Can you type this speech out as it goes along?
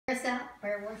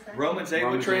Where was that? Romans 8.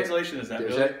 What translation is that,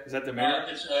 Billy? Is that the Mirror?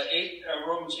 It's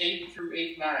Romans 8 through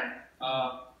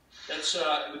 8:9. That's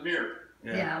the Mirror.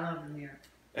 Yeah, I love the Mirror.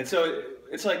 And so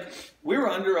it's like we're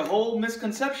under a whole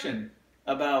misconception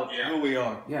about who we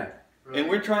are. Yeah. And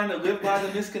we're trying to live by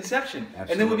the misconception.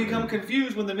 Absolutely. And then we become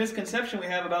confused when the misconception we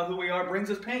have about who we are brings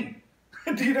us pain.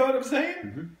 Do you know what I'm saying?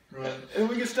 Mm-hmm. Right. And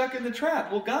we get stuck in the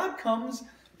trap. Well, God comes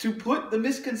to put the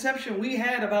misconception we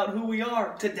had about who we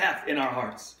are to death in our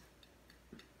hearts.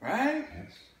 Right?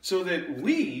 Yes. So that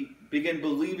we begin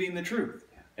believing the truth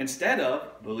instead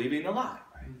of believing the lie.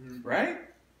 Right?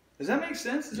 Does that make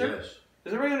sense? Does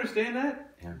everybody understand that?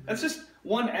 Yeah. That's just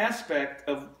one aspect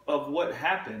of what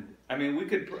happened. I mean,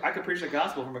 I could preach the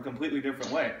gospel from a completely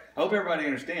different way. I hope everybody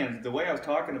understands the way I was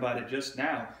talking about it just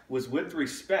now was with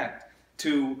respect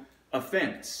to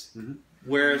offense. Mm-hmm.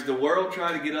 Whereas the world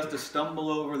tried to get us to stumble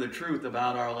over the truth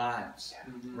about our lives,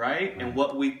 right? And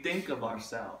what we think of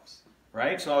ourselves,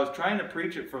 right? So I was trying to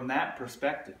preach it from that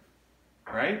perspective,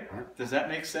 right? Does that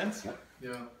make sense? Yep.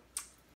 Yeah.